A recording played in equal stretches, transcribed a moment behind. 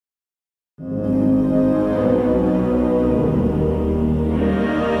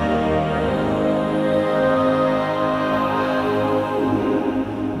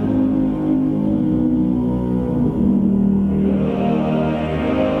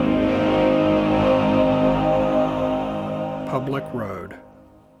Road.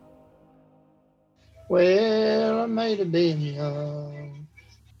 Well, I may have been young,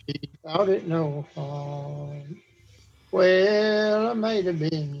 she thought it no harm. Well, I may have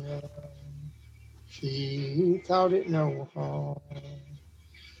been young, she thought it no harm.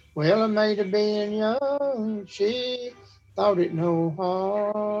 Well, I may have been young, she thought it no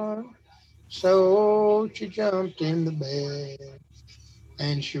harm. So she jumped in the bed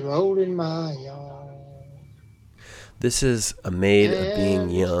and she rolled in my arms. This is A Maid of Being And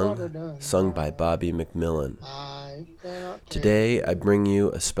just what I Young, done sung by wrong, Bobby McMillan. I cannot tell Today I bring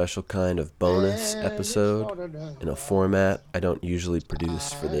you a special kind of bonus and just episode what I done in a wrong, format I don't usually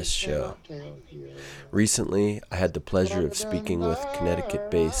produce for I this show. cannot tell you. Recently, I had the pleasure What I of done speaking with there,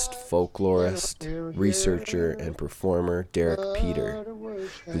 Connecticut-based I cannot folklorist, tell researcher, you. and performer Derek Peter, But I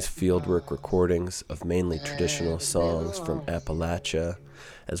wish whose that fieldwork time recordings of mainly traditional had been songs a from long Appalachia, ago.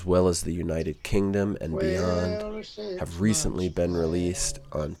 as well as the United Kingdom and beyond, Well, the have 6 months recently been released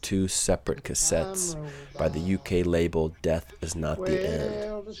passed on 2 separate and time cassettes rolled by the by. UK label Death Is Not the End.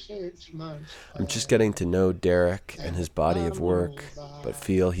 Well, the 6 months I'm just passed getting to know Derek and and his body of time work, rolled but by.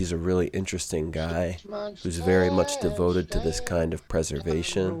 feel he's a really interesting guy 6 months who's very much passed devoted to this kind and of time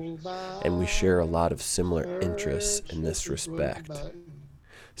preservation, rolled and we share a by. lot of similar interests First in hit this his little respect, button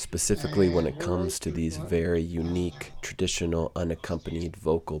specifically when and it the comes to roasters these went very by. unique traditional unaccompanied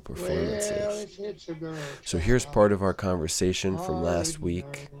vocal Well, performances. it hits a girl So here's part child, of our conversation from hard last to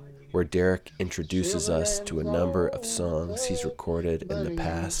week, know. where Derek introduces Silver us and to a number of gold, songs he's the recorded in the bunny and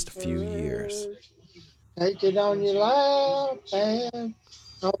past few years. furs. Take it on your lap and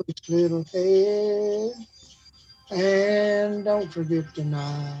on its little head. And don't forget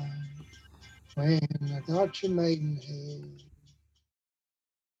tonight when I got your maidenhead.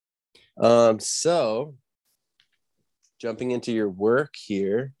 So jumping into your work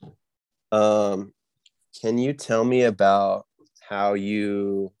here, um, can you tell me about how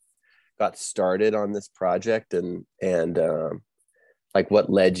you got started on this project and like what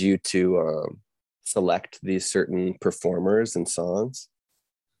led you to select these certain performers and songs?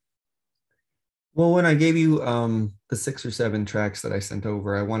 Well, when I gave you the 6 or 7 tracks that I sent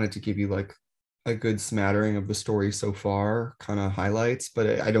over, I wanted to give you like a good smattering of the story so far, kind of highlights,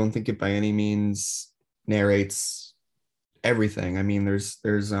 but I don't think it by any means narrates everything. I mean, there's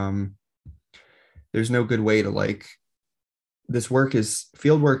no good way to like this work is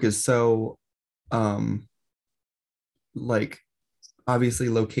field work is so um like obviously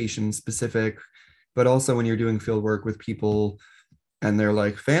location specific, but also when you're doing field work with people and they're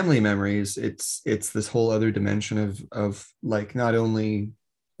like family memories, it's this whole other dimension of like not only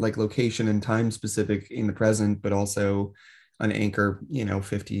like location and time specific in the present, but also an anchor,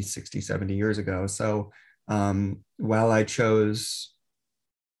 50, 60, 70 years ago. So while I chose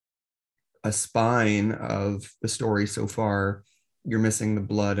a spine of the story so far, you're missing the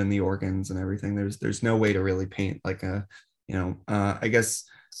blood and the organs and everything. There's no way to really paint like a, I guess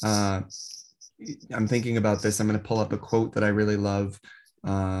I'm thinking about this. I'm going to pull up a quote that I really love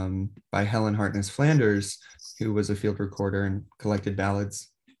by Helen Hartness Flanders, who was a field recorder and collected ballads.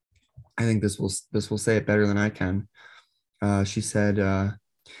 I think this will say it better than I can. She said,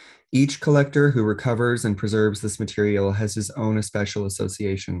 each collector who recovers and preserves this material has his own especial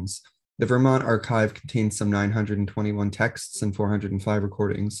associations. The Vermont Archive contains some 921 texts and 405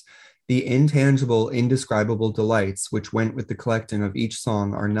 recordings. The intangible, indescribable delights which went with the collecting of each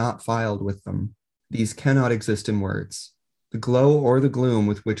song are not filed with them. These cannot exist in words. The glow or the gloom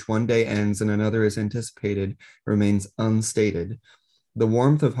with which one day ends and another is anticipated remains unstated. The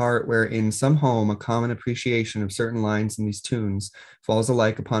warmth of heart wherein some home a common appreciation of certain lines in these tunes falls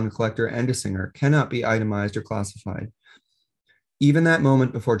alike upon a collector and a singer cannot be itemized or classified. Even that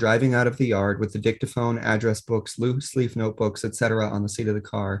moment before driving out of the yard with the dictaphone, address books, loose leaf notebooks, etc. on the seat of the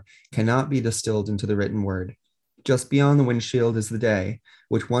car cannot be distilled into the written word. Just beyond the windshield is the day,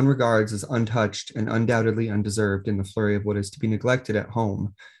 which one regards as untouched and undoubtedly undeserved in the flurry of what is to be neglected at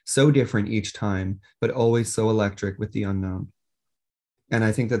home, so different each time, but always so electric with the unknown. And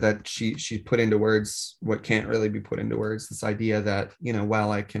I think that she put into words what can't really be put into words, this idea that,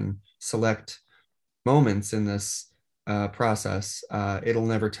 while I can select moments in this process, it'll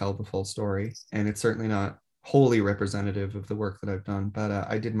never tell the full story. And it's certainly not wholly representative of the work that I've done, but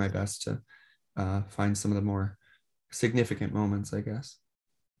I did my best to find some of the more significant moments, I guess.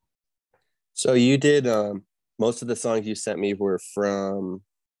 So you did most of the songs you sent me were from,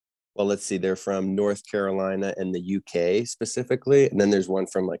 well, let's see, they're from North Carolina and the UK specifically, and then there's one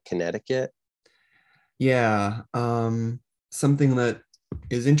from like Connecticut. Yeah, something that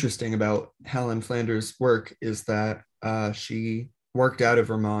is interesting about Helen Flanders' work is that she worked out of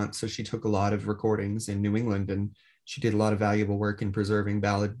Vermont, so she took a lot of recordings in New England, and she did a lot of valuable work in preserving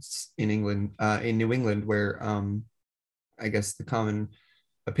ballads in England, in New England, where I guess the common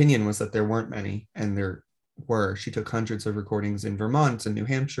opinion was that there weren't many, and there were. She took hundreds of recordings in Vermont and New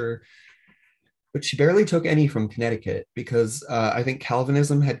Hampshire, but she barely took any from Connecticut because I think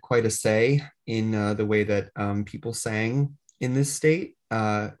Calvinism had quite a say in the way that people sang in this state,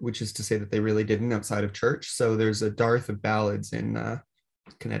 which is to say that they really didn't outside of church. So there's a dearth of ballads in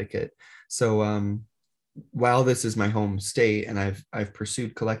Connecticut. So while this is my home state and I've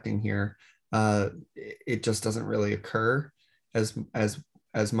pursued collecting here, it just doesn't really occur as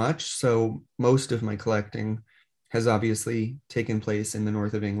much. So most of my collecting has obviously taken place in the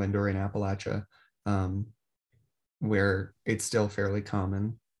north of England or in Appalachia, where it's still fairly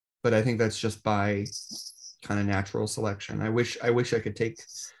common. But I think that's just by kind of natural selection. I wish I could take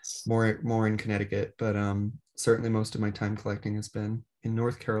more in Connecticut, but certainly most of my time collecting has been in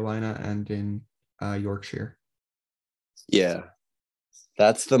North Carolina and in Yorkshire. Yeah,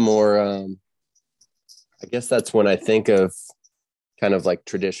 that's the more I guess that's when I think of kind of like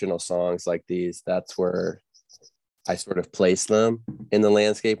traditional songs like these, that's where I sort of place them in the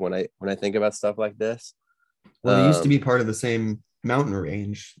landscape when I think about stuff like this. Well, they used to be part of the same mountain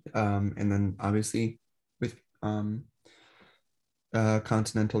range, and then obviously with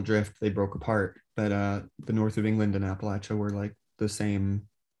continental drift, they broke apart. But the north of England and Appalachia were like the same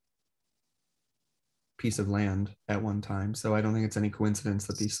piece of land at one time. So I don't think it's any coincidence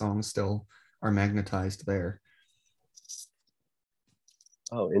that these songs still are magnetized there.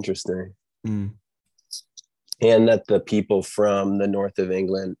 Oh, interesting. Mm. And that the people from the north of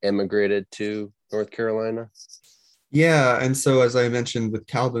England immigrated to North Carolina. Yeah, and so as I mentioned with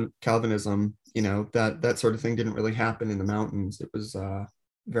Calvinism, you know, that sort of thing didn't really happen in the mountains. It was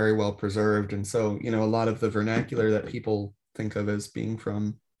very well preserved, and so, you know, a lot of the vernacular that people think of as being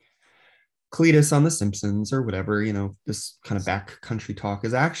from Cletus on The Simpsons or whatever, you know, this kind of backcountry talk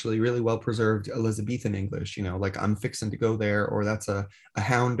is actually really well preserved Elizabethan English, you know, like I'm fixing to go there, or that's a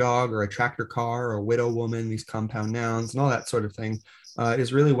hound dog or a tractor car or a widow woman, these compound nouns and all that sort of thing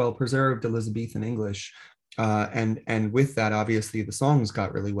is really well preserved Elizabethan English. And with that, obviously, the songs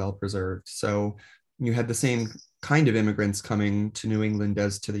got really well preserved. So you had the same kind of immigrants coming to New England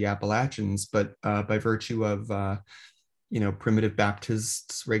as to the Appalachians, but by virtue of you know, primitive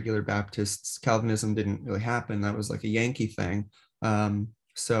Baptists, regular Baptists, Calvinism didn't really happen. That was like a Yankee thing.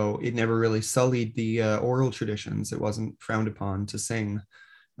 So it never really sullied the oral traditions. It wasn't frowned upon to sing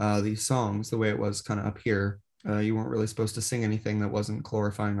these songs the way it was kind of up here. You weren't really supposed to sing anything that wasn't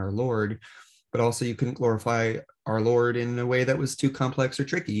glorifying our Lord, but also you couldn't glorify our Lord in a way that was too complex or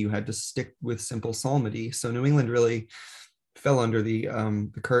tricky. You had to stick with simple psalmody. So New England really fell under the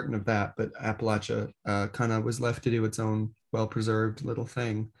curtain of that, but Appalachia kind of was left to do its own well-preserved little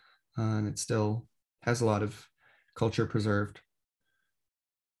thing, and it still has a lot of culture preserved.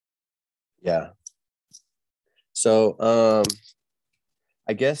 Yeah. So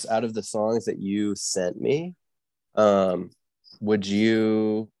I guess out of the songs that you sent me, would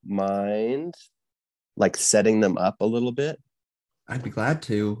you mind like setting them up a little bit? I'd be glad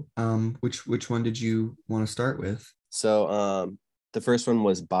to. Which one did you want to start with? So the first one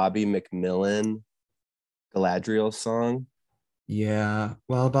was Bobby McMillan, Galadriel's song. Yeah,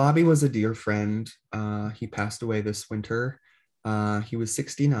 well, Bobby was a dear friend. He passed away this winter. He was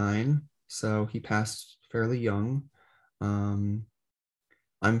 69, so he passed fairly young. I'm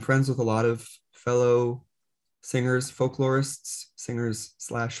friends with a lot of fellow singers,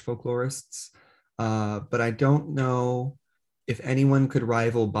 singers/folklorists, but I don't know if anyone could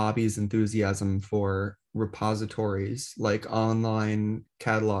rival Bobby's enthusiasm for repositories like online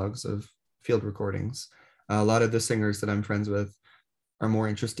catalogs of field recordings. A lot of the singers that I'm friends with are more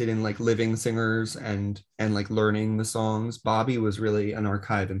interested in like living singers and like learning the songs. Bobby was really an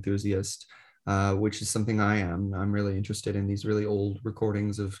archive enthusiast, which is something I am. I'm really interested in these really old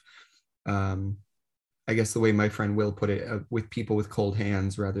recordings of I guess the way my friend Will put it, with people with cold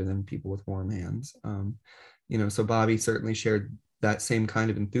hands rather than people with warm hands. You know, so Bobby certainly shared that same kind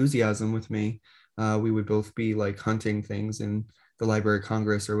of enthusiasm with me. We would both be like hunting things in the Library of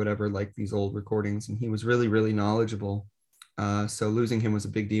Congress or whatever, like these old recordings, and he was really, really knowledgeable. So losing him was a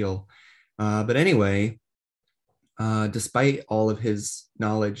big deal. But anyway, despite all of his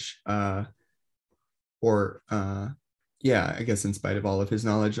knowledge, yeah, I guess in spite of all of his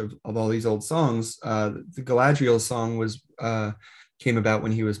knowledge of all these old songs, the Galadriel song came about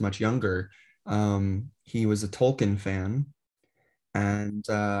when he was much younger. He was a Tolkien fan, and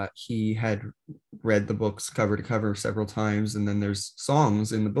he had read the books cover to cover several times, and then there's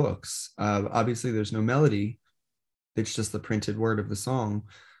songs in the books. Obviously, there's no melody. It's just the printed word of the song.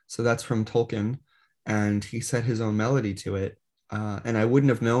 So that's from Tolkien. and he set his own melody to it. And I wouldn't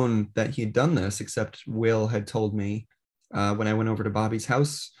have known that he'd done this except Will had told me when I went over to Bobby's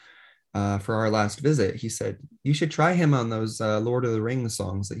house for our last visit. He said, "You should try him on those Lord of the Rings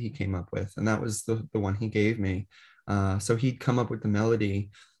songs that he came up with." And that was the one he gave me. So he'd come up with the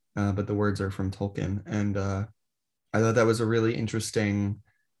melody, but the words are from Tolkien. And I thought that was a really interesting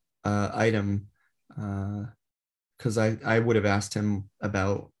item because I would have asked him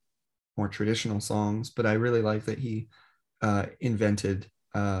about more traditional songs, but I really like that he invented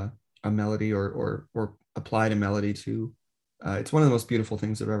a melody or applied a melody to. It's one of the most beautiful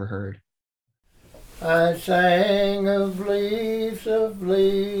things I've ever heard. I sang of leaves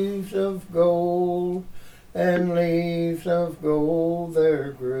of gold, and leaves of gold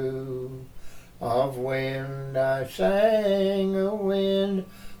there grew. Of wind I sang a wind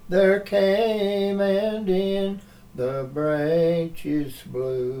there came, and in the branches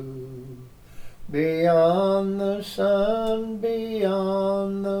blew. Beyond the sun,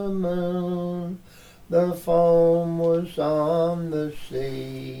 beyond the moon, the foam was on the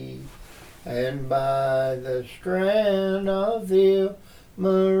sea, and by the strand of the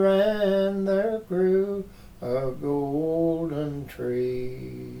Moran there grew a golden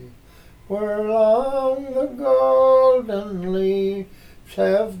tree, where long the golden leaves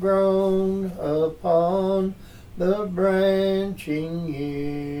have grown upon the branching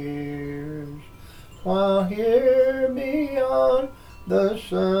years, while here beyond the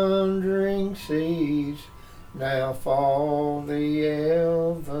sundering seas now fall the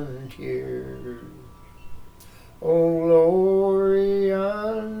elven tears. O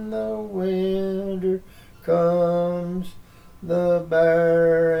Lorien, the winter comes, the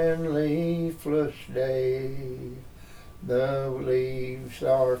barren leafless day. The leaves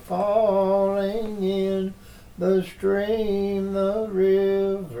are falling in the stream, the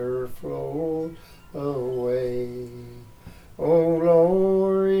river flows away. O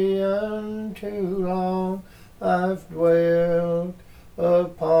Lorien, too long I've dwelt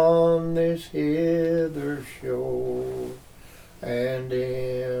upon this hither shore, and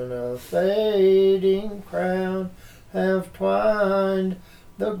in a fading crown have twined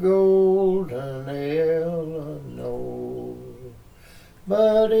the golden Eleanor.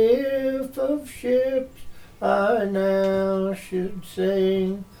 But if of ships I now should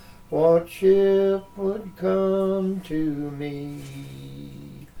sing, what ship would come to me?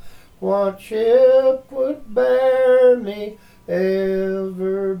 What ship would bear me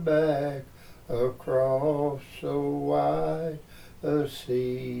ever back across so wide a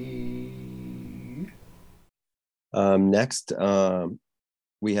sea? Next,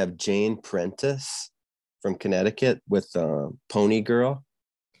 we have Jane Prentice from Connecticut with Pony Girl.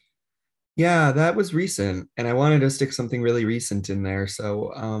 Yeah, that was recent, and I wanted to stick something really recent in there.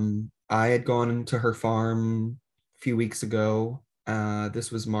 So I had gone to her farm a few weeks ago. This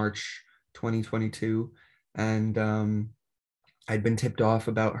was March 2022, and I'd been tipped off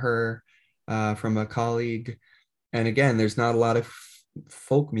about her from a colleague. And again, there's not a lot of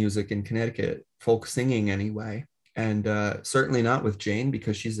folk music in Connecticut, folk singing anyway. And certainly not with Jane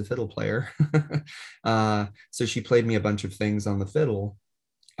because she's a fiddle player. So she played me a bunch of things on the fiddle.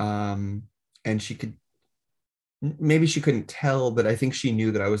 And maybe she couldn't tell, but I think she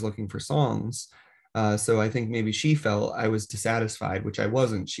knew that I was looking for songs. So I think maybe she felt I was dissatisfied, which I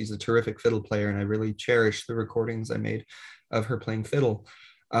wasn't. She's a terrific fiddle player, and I really cherish the recordings I made of her playing fiddle.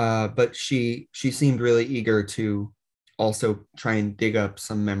 But she seemed really eager to also try and dig up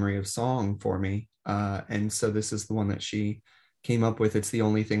some memory of song for me. And so this is the one that she came up with. It's the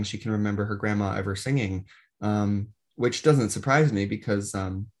only thing she can remember her grandma ever singing, which doesn't surprise me because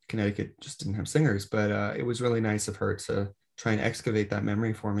Connecticut just didn't have singers. But it was really nice of her to try and excavate that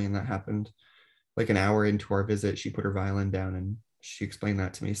memory for me. And that happened like an hour into our visit. She put her violin down and she explained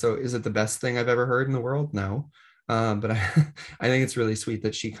that to me. So is it the best thing I've ever heard in the world? No. But I think it's really sweet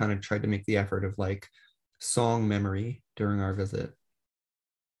that she kind of tried to make the effort of like song memory during our visit.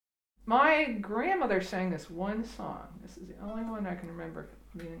 My grandmother sang this one song. This is the only one I can remember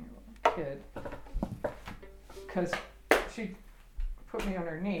being a kid. Because she'd put me on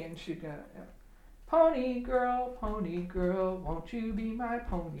her knee and she'd go, pony girl, won't you be my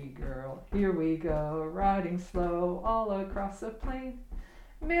pony girl? Here we go, riding slow all across the plain.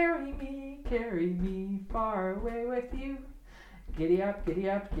 Marry me, carry me far away with you. Giddy up, giddy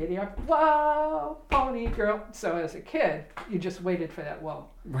up, giddy up, whoa, pony girl. So as a kid, you just waited for that whoa.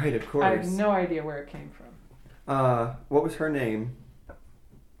 Right, of course. I have no idea where it came from. What was her name?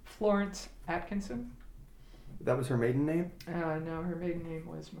 Florence Atkinson. That was her maiden name? No, her maiden name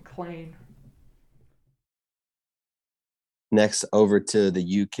was McLean. Next, over to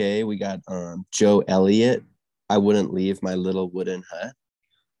the UK, we got Joe Elliott. I wouldn't leave my little wooden hut.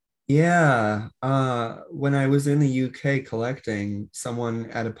 Yeah. When I was in the UK collecting,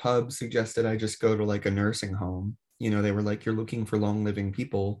 someone at a pub suggested I just go to like a nursing home. You know, they were like, you're looking for long living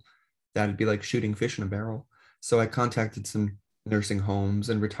people. That'd be like shooting fish in a barrel. So I contacted some nursing homes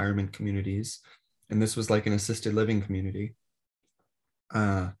and retirement communities. And this was like an assisted living community.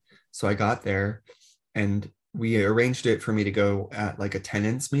 So I got there and we arranged it for me to go at like a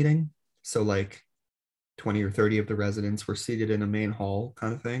tenants meeting. So like 20 or 30 of the residents were seated in a main hall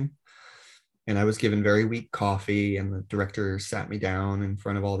kind of thing. And I was given very weak coffee, and the director sat me down in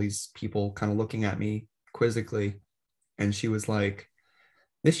front of all these people kind of looking at me quizzically. And she was like,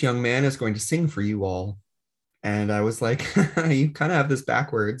 "This young man is going to sing for you all." And I was like, "You kind of have this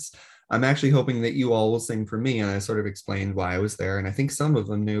backwards. I'm actually hoping that you all will sing for me." And I sort of explained why I was there. And I think some of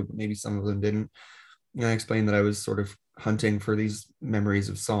them knew, but maybe some of them didn't. And I explained that I was sort of hunting for these memories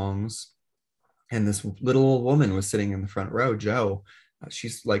of songs. And this little old woman was sitting in the front row, Joe.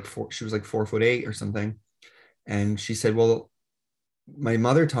 She's like she was like 4'8" or something. And she said, "Well, my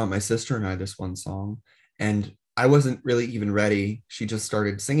mother taught my sister and I this one song, and I wasn't really even ready. She just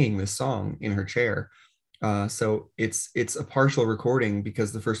started singing this song in her chair." So it's a partial recording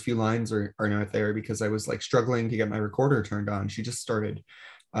because the first few lines are not there because I was like struggling to get my recorder turned on. She just started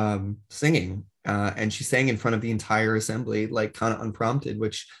singing, and she sang in front of the entire assembly, like kind of unprompted,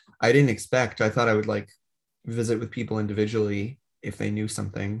 which I didn't expect. I thought I would like visit with people individually if they knew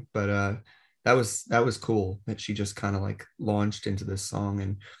something, but that was cool that she just kind of like launched into this song.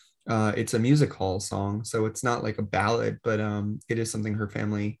 And it's a music hall song, so it's not like a ballad, but it is something her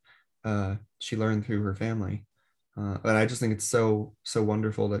family she learned through her family. But I just think it's so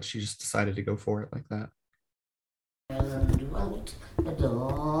wonderful that she just decided to go for it like that. And dwelt a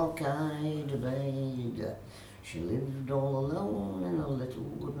dark-eyed maid. She lived all alone in a little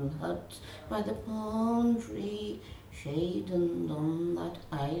wooden hut by the palm tree shade, and on that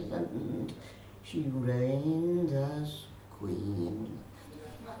island she reigned as queen.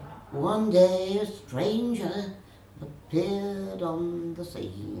 One day a stranger appeared on the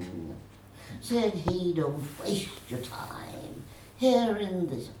scene. Said he, "Don't waste your time here in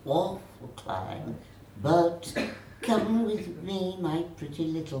this awful clime, but come with me, my pretty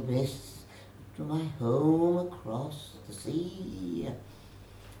little miss, to my home across the sea."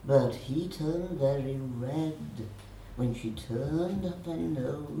 But he turned very red when she turned up her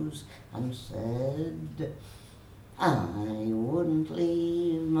nose and said, "I wouldn't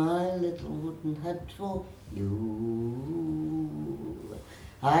leave my little wooden hut for you.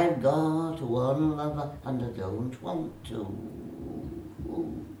 I've got one lover and I don't want to.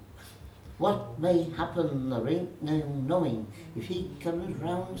 What may happen, there ain't no knowing. If he comes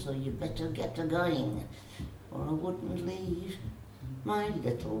round, so you better get a going, or I wouldn't leave my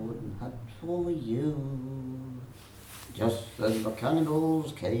little wooden hut for you." Just as the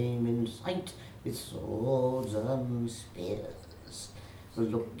cannibals came in sight with swords and spears,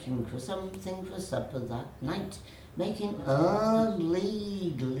 looking for something for supper that night, making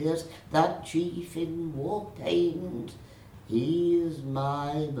ugly glares, that chief in war paint, he is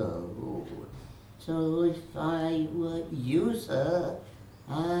my beau. So if I were you, sir,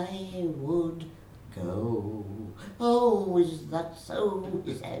 I would go. "Oh, is that so?"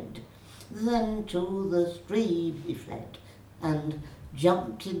 he said. Then to the stream he fled, and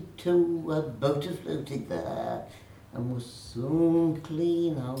jumped into a boat floating there, and was soon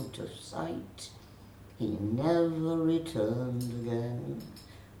clean out of sight. He never returned again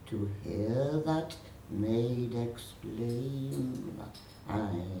to hear that maid exclaim,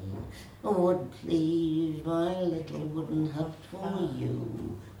 "I would leave my little wooden hut for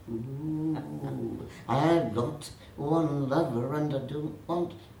you. Ooh, I've got one lover and I don't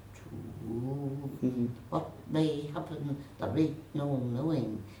want to. What may happen, there ain't no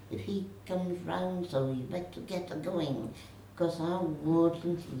knowing. If he comes round, so you better get a going, 'cause I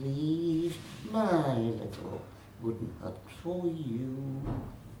wouldn't leave my little wooden hut for you."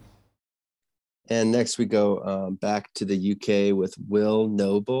 And next we go back to the UK with Will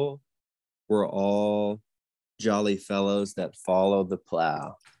Noble. "We're all jolly fellows that follow the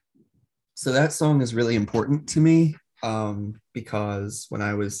plow." So that song is really important to me because when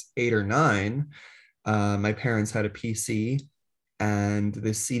I was 8 or 9, my parents had a PC, and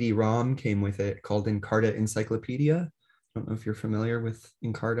this CD-ROM came with it called Encarta Encyclopedia. I don't know if you're familiar with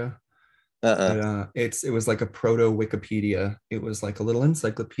Encarta. But, it was like a proto Wikipedia. It was like a little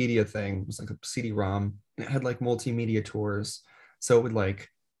encyclopedia thing. It was like a CD-ROM, and it had like multimedia tours. So it would like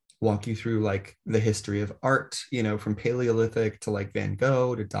walk you through like the history of art, you know, from Paleolithic to like Van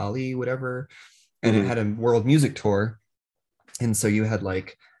Gogh to Dali, whatever. And it had a world music tour. And so you had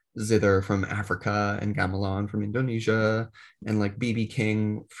like zither from Africa and gamelan from Indonesia, and like BB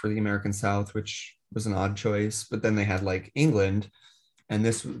King for the American South, which was an odd choice. But then they had like England, and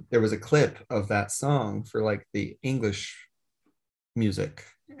there was a clip of that song for like the English music.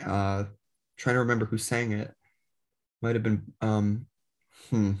 Trying to remember who sang it. Might have been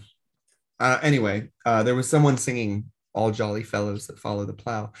anyway, there was someone singing All Jolly Fellows That Follow the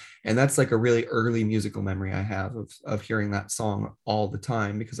Plow. And that's like a really early musical memory I have of hearing that song all the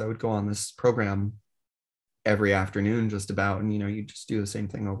time, because I would go on this program every afternoon just about, and you just do the same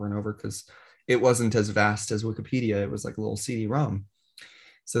thing over and over, because it wasn't as vast as Wikipedia. It was like a little CD-ROM.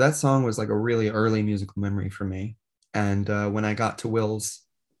 So that song was like a really early musical memory for me. And when I got to Will's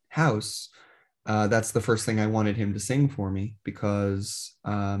house, that's the first thing I wanted him to sing for me, because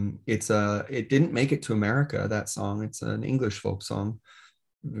it didn't make it to America, that song. It's an English folk song,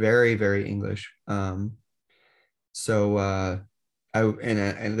 very, very English. So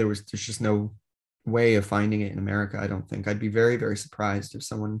there's just no way of finding it in America. I don't think. I'd be very, very surprised if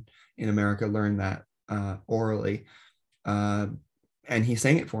someone in America learned that orally. And he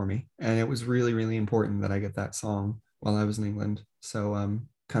sang it for me, and it was really, really important that I get that song while I was in England. So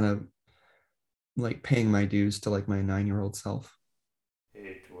kind of like paying my dues to like my 9-year-old self.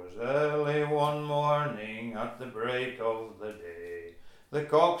 It was early one morning at the break of the day. The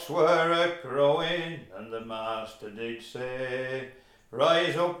cocks were a-crowing, and the master did say,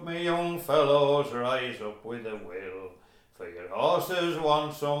 "Rise up, me young fellows, rise up with a will, for your horses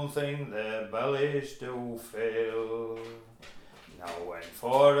want something their bellies do fill." Now when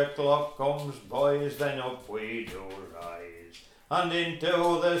 4 o'clock comes, boys, then up we do rise, and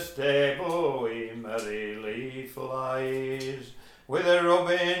into the stable we merrily flies. With a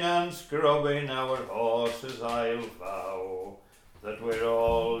rubbing and scrubbing our horses, I'll vow, that we're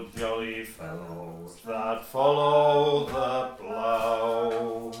all jolly fellows that follow the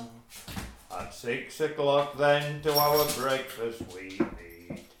plough. At 6 o'clock then to our breakfast we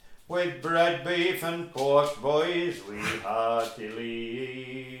meet, with bread, beef and pork, boys, we heartily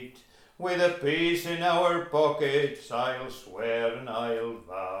eat. With a piece in our pockets, I'll swear and I'll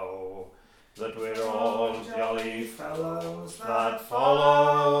vow, that we're all jolly fellows that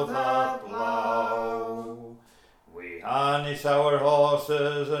follow the plough. We harness our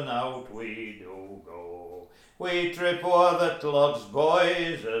horses and out we do go. We trip o'er the clods,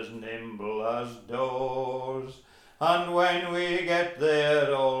 boys, as nimble as does. And when we get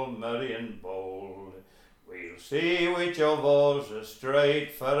there all merry and bold, we'll see which of us a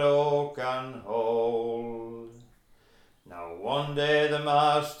straight furrow can hold. Now one day the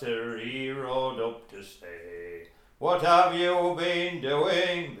master he rode up to say, "What have you been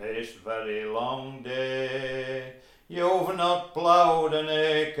doing this very long day? You've not ploughed an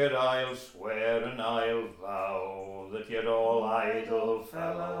acre, I'll swear and I'll vow, that you're all idle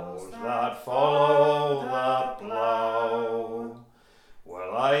fellows that follow the plough."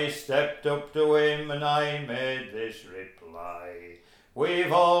 Well, I stepped up to him and I made this reply,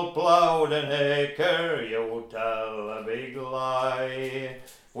 "We've all ploughed an acre, you tell a big lie.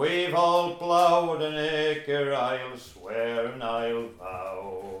 We've all ploughed an acre, I'll swear and I'll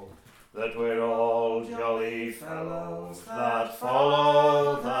vow, that we're all jolly fellows that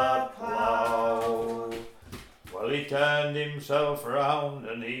follow the plough." Well, he turned himself round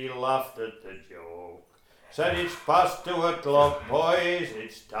and he laughed at the joke, said, "It's past 2 o'clock, boys,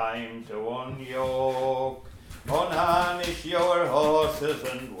 it's time to unyoke. Unharness your horses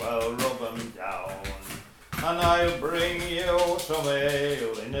and well rub 'em down, and I'll bring you some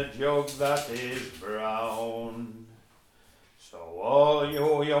ale in a jug that is brown. So all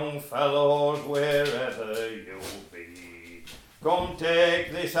you young fellows, wherever you be, come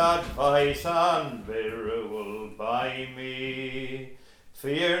take this advice and be ruled by me.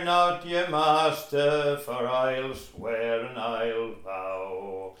 Fear not your master, for I'll swear and I'll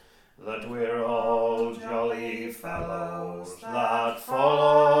vow, that we're all jolly fellows that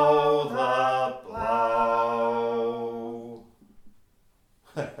follow the plough."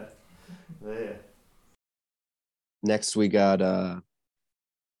 There. Next, we got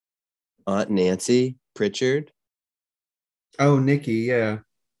Aunt Nancy Pritchard Oh, Nikki, yeah.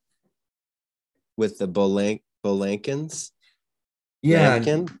 with the Bolankins. Yeah,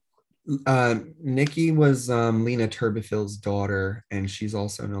 Lampkin? Nikki was Lena Turbofil's daughter, and she's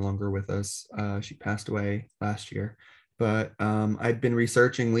also no longer with us. She passed away last year. But I'd been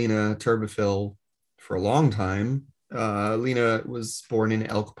researching Lena Turbofil for a long time. Lena was born in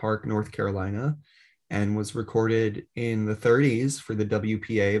Elk Park, North Carolina, and was recorded in the 30s for the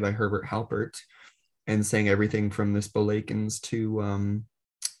WPA by Herbert Halpert, and sang everything from the Spolakins to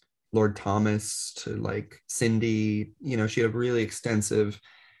Lord Thomas to like Cindy. You know, she had a really extensive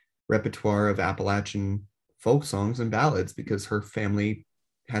repertoire of Appalachian folk songs and ballads because her family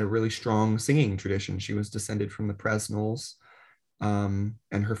had a really strong singing tradition. She was descended from the Presnells, and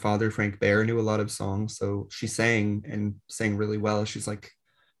her father, Frank Bear, knew a lot of songs. So she sang and sang really well. She's like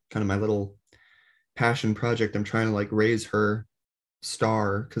kind of my little passion project. I'm trying to like raise her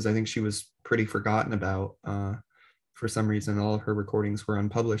star because I think she was pretty forgotten about. For some reason, all of her recordings were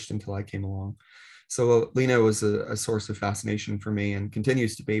unpublished until I came along. So Lena was a source of fascination for me and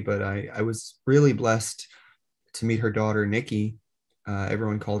continues to be, but I was really blessed to meet her daughter, Nikki.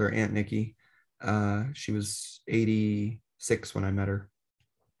 Everyone called her Aunt Nikki. She was 86 when I met her.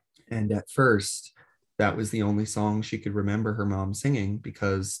 And at first, that was the only song she could remember her mom singing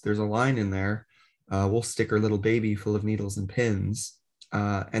because there's a line in there, we'll stick her little baby full of needles and pins.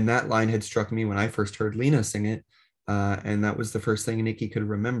 And that line had struck me when I first heard Lena sing it. And that was the first thing Nikki could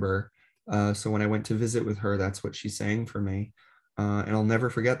remember. So when I went to visit with her, that's what she sang for me. And I'll never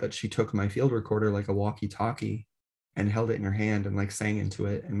forget that she took my field recorder like a walkie-talkie and held it in her hand and like sang into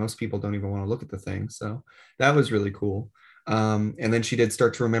it. And most people don't even want to look at the thing. So that was really cool. And then she did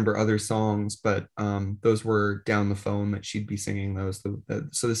start to remember other songs, but those were down the phone that she'd be singing those.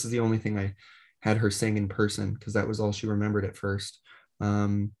 So this is the only thing I had her sing in person because that was all she remembered at first.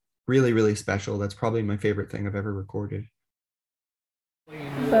 Really, really special. That's probably my favorite thing I've ever recorded.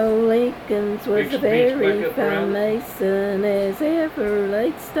 Bo Lincoln's was a very fine mason as ever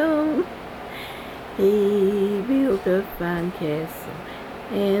laid stone. He built a fine castle,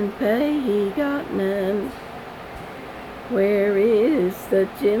 and pay he got none. Where is the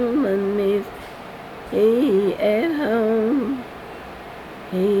gentleman? Is he at home?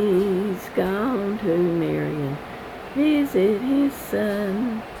 He's gone to Marion, visit his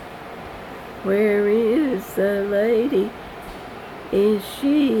son. Where is the lady? Is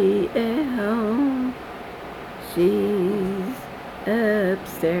she at home? She's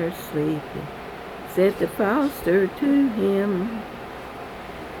upstairs sleeping, said the foster to him.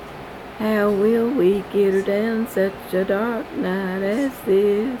 How will we get her down such a dark night as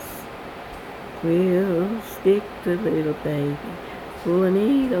this? We'll stick the little baby full of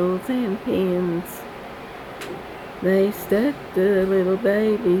needles and pins. They stuck the little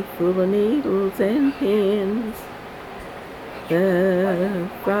baby full of needles and pins. The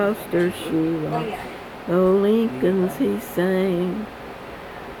foster shoe on Bo Lincoln's he sang,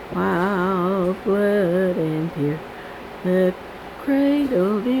 wild blood and tear, the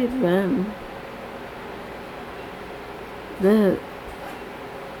cradle did run. The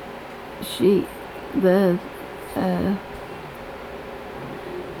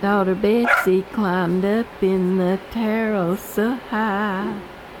daughter Betsy climbed up in the tarot so high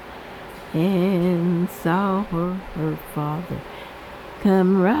and saw her father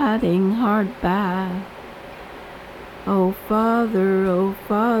come riding hard by. Oh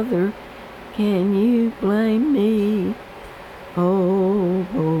father, can you blame me? Oh,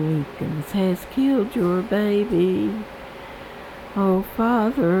 Bo Lincoln's has killed your baby. Oh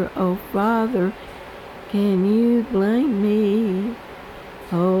father, can you blame me?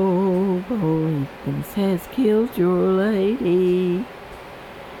 Oh, Bo Lincoln's has killed your lady.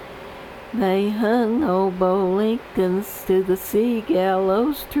 They hung old Bo Lincoln's to the sea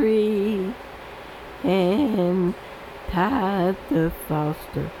gallows tree and tied the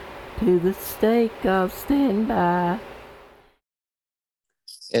foster to the stake of standby.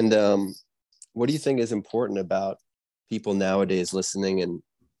 And what do you think is important about people nowadays listening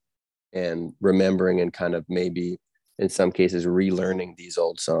and remembering and kind of maybe in some cases relearning these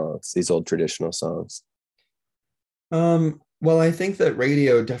old songs, these old traditional songs? Well, I think that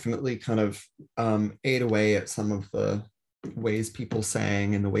radio definitely kind of ate away at some of the ways people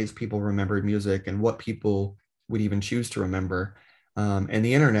sang and the ways people remembered music and what people would even choose to remember. And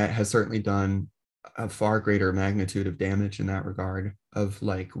the internet has certainly done a far greater magnitude of damage in that regard of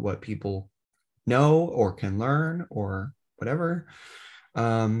like what people know or can learn or whatever.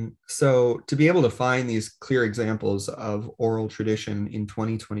 So to be able to find these clear examples of oral tradition in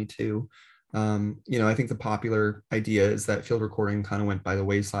 2022, I think the popular idea is that field recording kind of went by the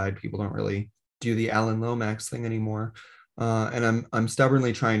wayside. People don't really do the Alan Lomax thing anymore. And I'm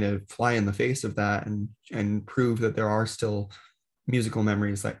stubbornly trying to fly in the face of that and prove that there are still musical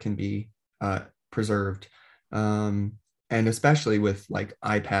memories that can be preserved. And especially with like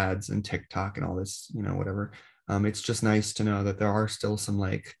iPads and TikTok and all this, whatever. It's just nice to know that there are still some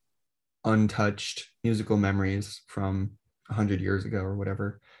like untouched musical memories from 100 years ago or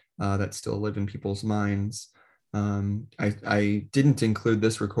whatever that still live in people's minds. I didn't include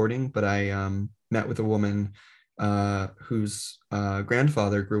this recording, but I met with a woman whose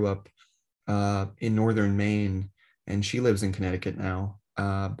grandfather grew up in northern Maine, and she lives in Connecticut now.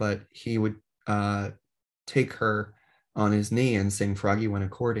 But he would take her on his knee and sing Froggy Went A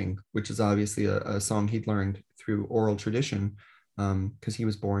Courting, which is obviously a song he'd learned through oral tradition, because he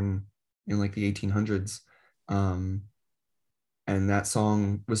was born in like the 1800s. And that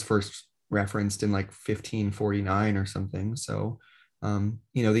song was first referenced in like 1549 or something. So,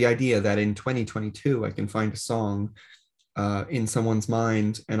 the idea that in 2022, I can find a song in someone's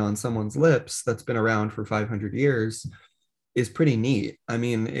mind and on someone's lips that's been around for 500 years is pretty neat. I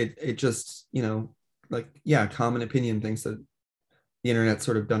mean, it just, common opinion thinks that the internet's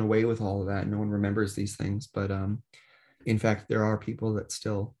sort of done away with all of that. No one remembers these things. But in fact, there are people that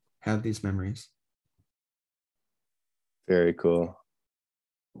still have these memories. Very cool.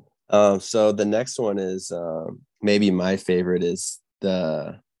 So the next one is maybe my favorite is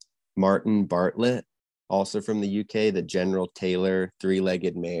the Martin Bartlett, also from the UK, the General Taylor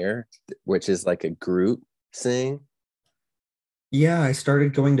Three-Legged Mare, which is like a group sing. Yeah, I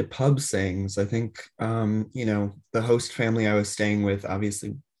started going to pub sings. I think, the host family I was staying with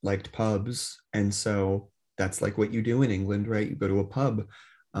obviously liked pubs. And so that's like what you do in England, right? You go to a pub.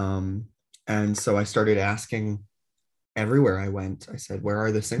 And so I started asking everywhere I went. I said, where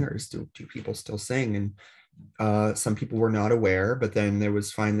are the singers? Do people still sing? And some people were not aware, but then there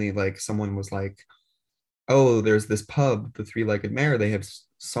was finally like someone was like, oh, there's this pub, the Three-Legged Mare. They have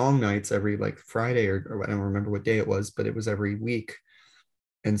song nights every like Friday or I don't remember what day it was, but it was every week.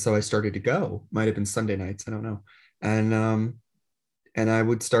 And so I started to go. Might have been Sunday nights, I don't know. And I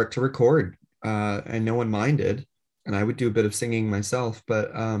would start to record, and no one minded. And I would do a bit of singing myself,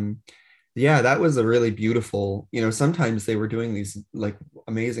 but yeah, that was a really beautiful, sometimes they were doing these like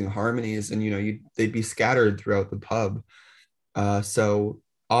amazing harmonies, and they'd be scattered throughout the pub. So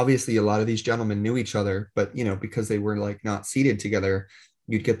obviously a lot of these gentlemen knew each other, but because they were like not seated together,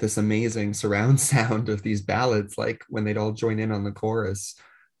 you'd get this amazing surround sound of these ballads, like when they'd all join in on the chorus.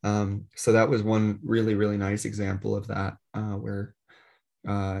 So that was one really, really nice example of that, where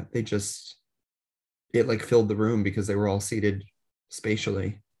it like filled the room because they were all seated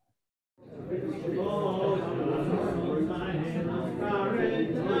spatially.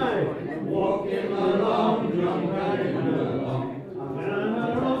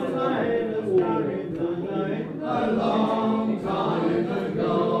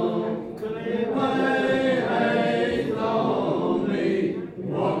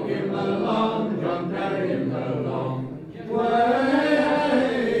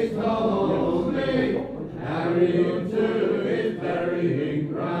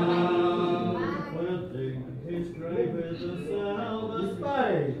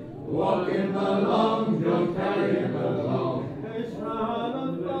 Walking along, John, carry him along. His shroud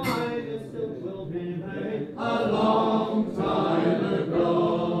of light is still will be made a long time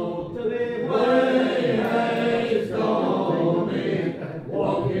ago. To the way, hey, stormy.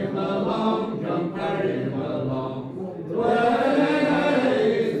 Walking along, John, carry him along.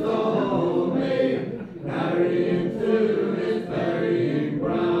 Way, stormy. Carry him to his burying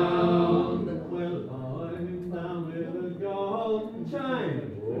ground. Well, I'm down with a golden chain.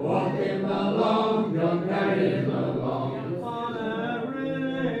 Walking along, John, carry him along. On every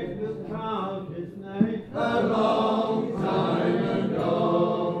leg the count his name a long time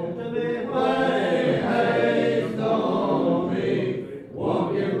ago. To the way, hey, stormy.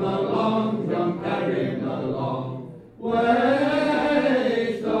 Walking along, John, carry him along.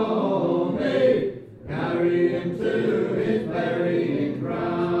 Way, stormy. Carry him to his burying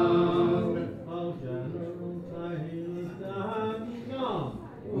ground. Oh, General Taylor's done gone.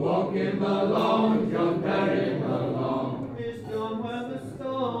 Walking along, John, carry him along. He's gone where the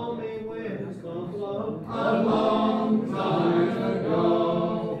stormy winds don't blow a long time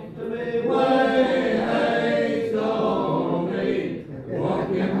ago. To the way, hey, stormy.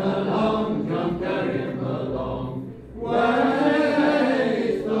 Walking along, John, carry him along.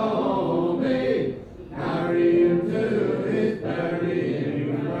 Way, stormy. Carry him to his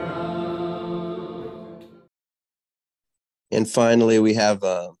burying ground. And finally, we have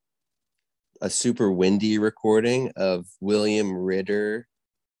a super windy recording of William Ritter,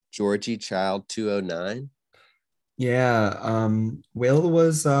 Georgie Child 209. Yeah, Will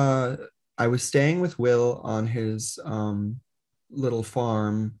was, I was staying with Will on his little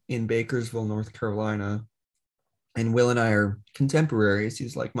farm in Bakersville, North Carolina. And Will and I are contemporaries.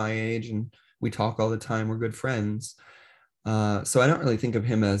 He's like my age and we talk all the time. We're good friends. So I don't really think of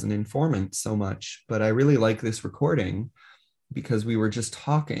him as an informant so much, but I really like this recording because we were just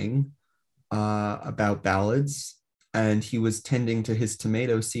talking about ballads and he was tending to his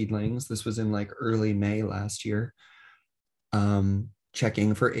tomato seedlings. This was in like early May last year,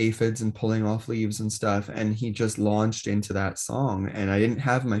 checking for aphids and pulling off leaves and stuff. And he just launched into that song. And I didn't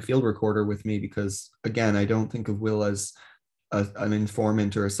have my field recorder with me because, again, I don't think of Will as an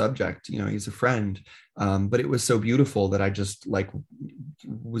informant or a subject. You know, he's a friend. But it was so beautiful that I just like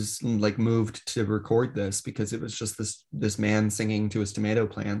was like moved to record this, because it was just this man singing to his tomato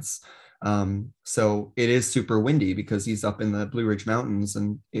plants. So it is super windy because he's up in the Blue Ridge Mountains,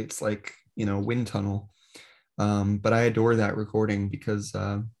 and it's like, you know, wind tunnel. But I adore that recording because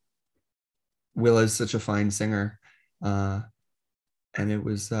Will is such a fine singer. And it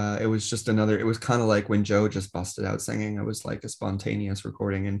was just another, it was kind of like when Joe just busted out singing. It was like a spontaneous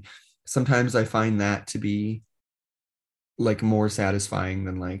recording. And sometimes I find that to be like more satisfying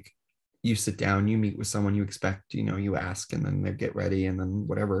than like you sit down, you meet with someone, you expect, you know, you ask and then they get ready and then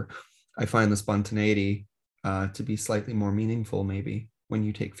whatever. I find the spontaneity to be slightly more meaningful maybe when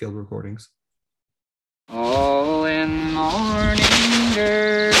you take field recordings. Oh, in the morning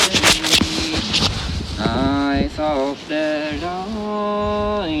early, I thought that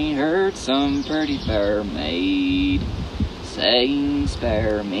I heard some pretty fair maid saying,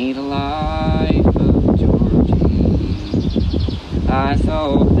 "Spare me the life of Georgie." I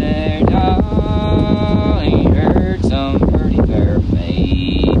thought that I heard some pretty fair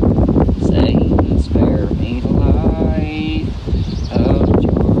maid saying, "Spare me the life of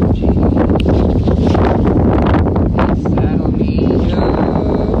Georgie." Saddle me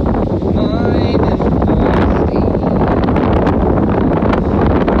up my little steed,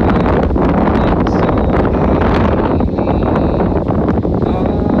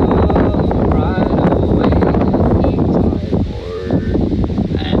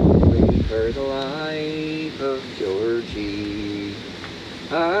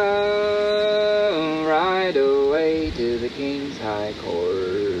 I'll ride away to the King's High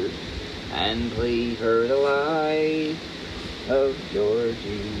Court and plead for the life of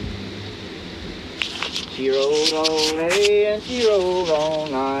Georgie. She rode all day and she rode all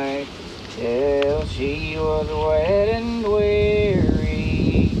night till she was wet and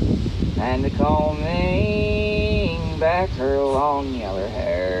weary, and combing back her long yellow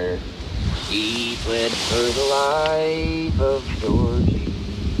hair, she fled for the life of Georgie.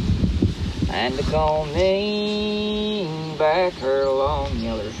 And combing back her long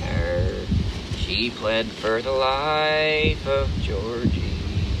yellow hair, she pled for the life of Georgie.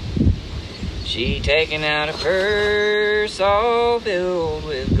 She taken out a purse all filled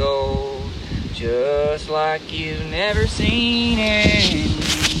with gold, just like you've never seen it.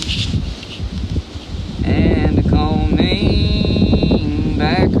 And combing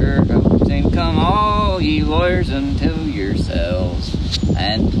back her, saying, "Come all ye lawyers unto yourselves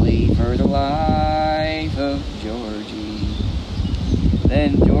and plead for the life of Georgie."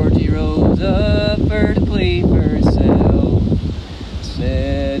 Then Georgie rose up for to plead for herself,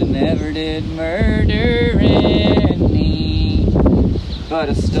 said, "I never did murder any, but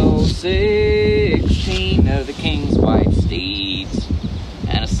I stole 16 of the king's white steeds,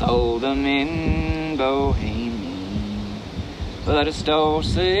 and I sold them in Bohemia. But I stole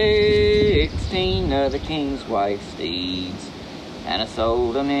 16 of the king's white steeds, and I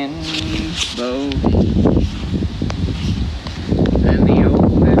sold them in Bohemia." Then the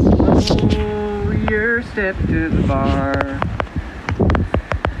oldest lawyer stepped to the bar,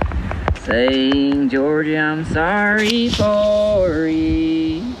 saying, "Georgie, I'm sorry for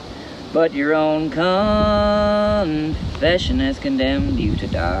ye, but your own confession has condemned you to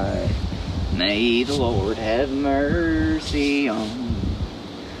die. May the Lord have mercy on you.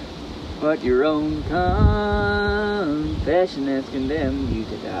 But your own confession has condemned you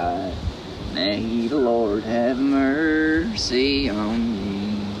to die. May the Lord have mercy on you."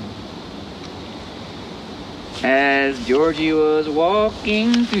 As Georgie was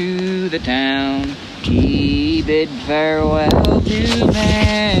walking through the town, he bid farewell to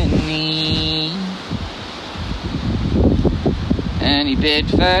many, and he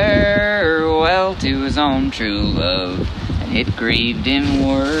bid farewell to his own true love, and it grieved him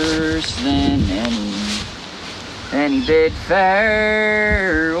worse than any. And he bid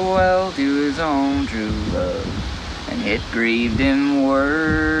farewell to his own true love, and it grieved him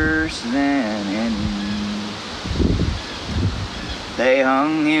worse than any. They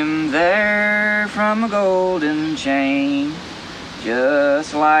hung him there from a golden chain,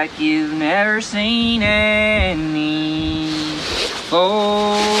 just like you've never seen any.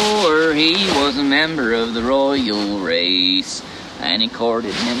 For he was a member of the royal race, and he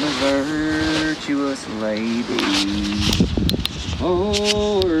courted him a virtuous lady.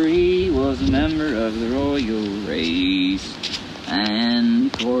 For he was a member of the royal race,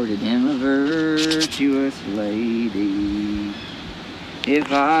 and courted him a virtuous lady.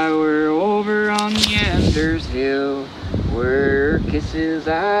 If I were over on Yander's Hill, where kisses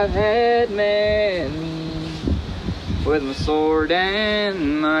I've had many, with my sword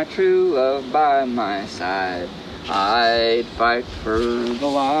and my true love by my side, I'd fight for the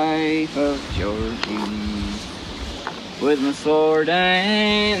life of Georgie. With my sword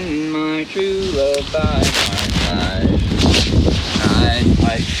and my true love by my side, I'd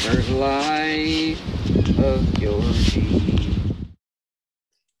fight for the life of Georgie.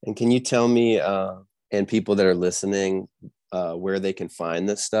 And can you tell me, and people that are listening, where they can find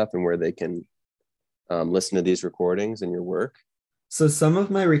this stuff and where they can listen to these recordings and your work? So some of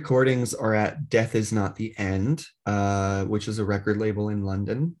my recordings are at Death Is Not the End, which is a record label in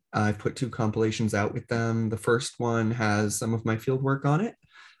London. I've put 2 compilations out with them. The first one has some of my field work on it.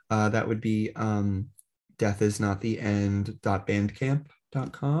 That would be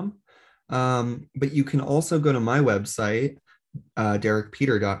deathisnottheend.bandcamp.com. But you can also go to my website,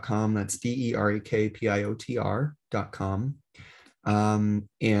 derekpiotr.com. That's DEREKPIOTR.com. And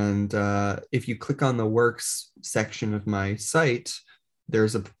if you click on the works section of my site,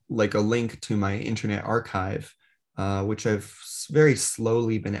 there's a link to my internet archive, which I've very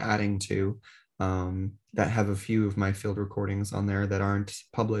slowly been adding to, that have a few of my field recordings on there that aren't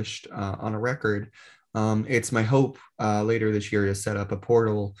published on a record. It's my hope later this year to set up a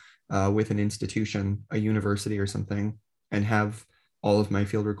portal with an institution, a university or something, and have all of my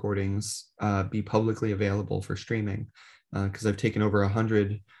field recordings be publicly available for streaming. Because I've taken over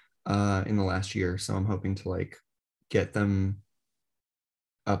 100 in the last year, so I'm hoping to get them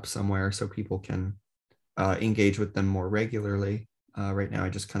up somewhere so people can engage with them more regularly. Right now, I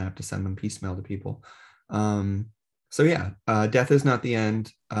just kind of have to send them piecemeal to people. So yeah, Death Is Not the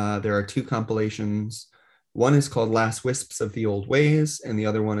End. There are 2 compilations. One is called Last Wisps of the Old Ways, and the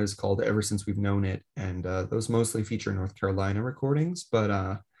other one is called Ever Since We've Known It. And those mostly feature North Carolina recordings,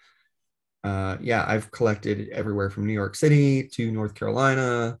 but yeah, I've collected everywhere from New York City to North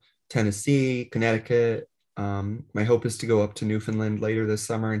Carolina, Tennessee, Connecticut. My hope is to go up to Newfoundland later this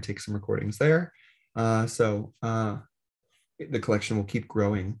summer and take some recordings there. So the collection will keep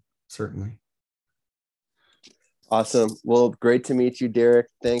growing, certainly. Awesome. Well, great to meet you, Derek.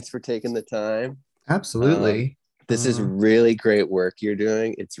 Thanks for taking the time. Absolutely. This is really great work you're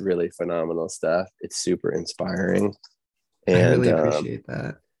doing. It's really phenomenal stuff. It's super inspiring. And I really appreciate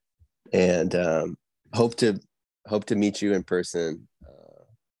that. And hope to meet you in person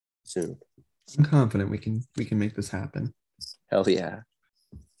soon. I'm confident we can make this happen. Hell yeah.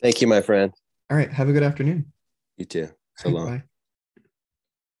 Thank you, my friend. All right. Have a good afternoon. You too. So long. Bye.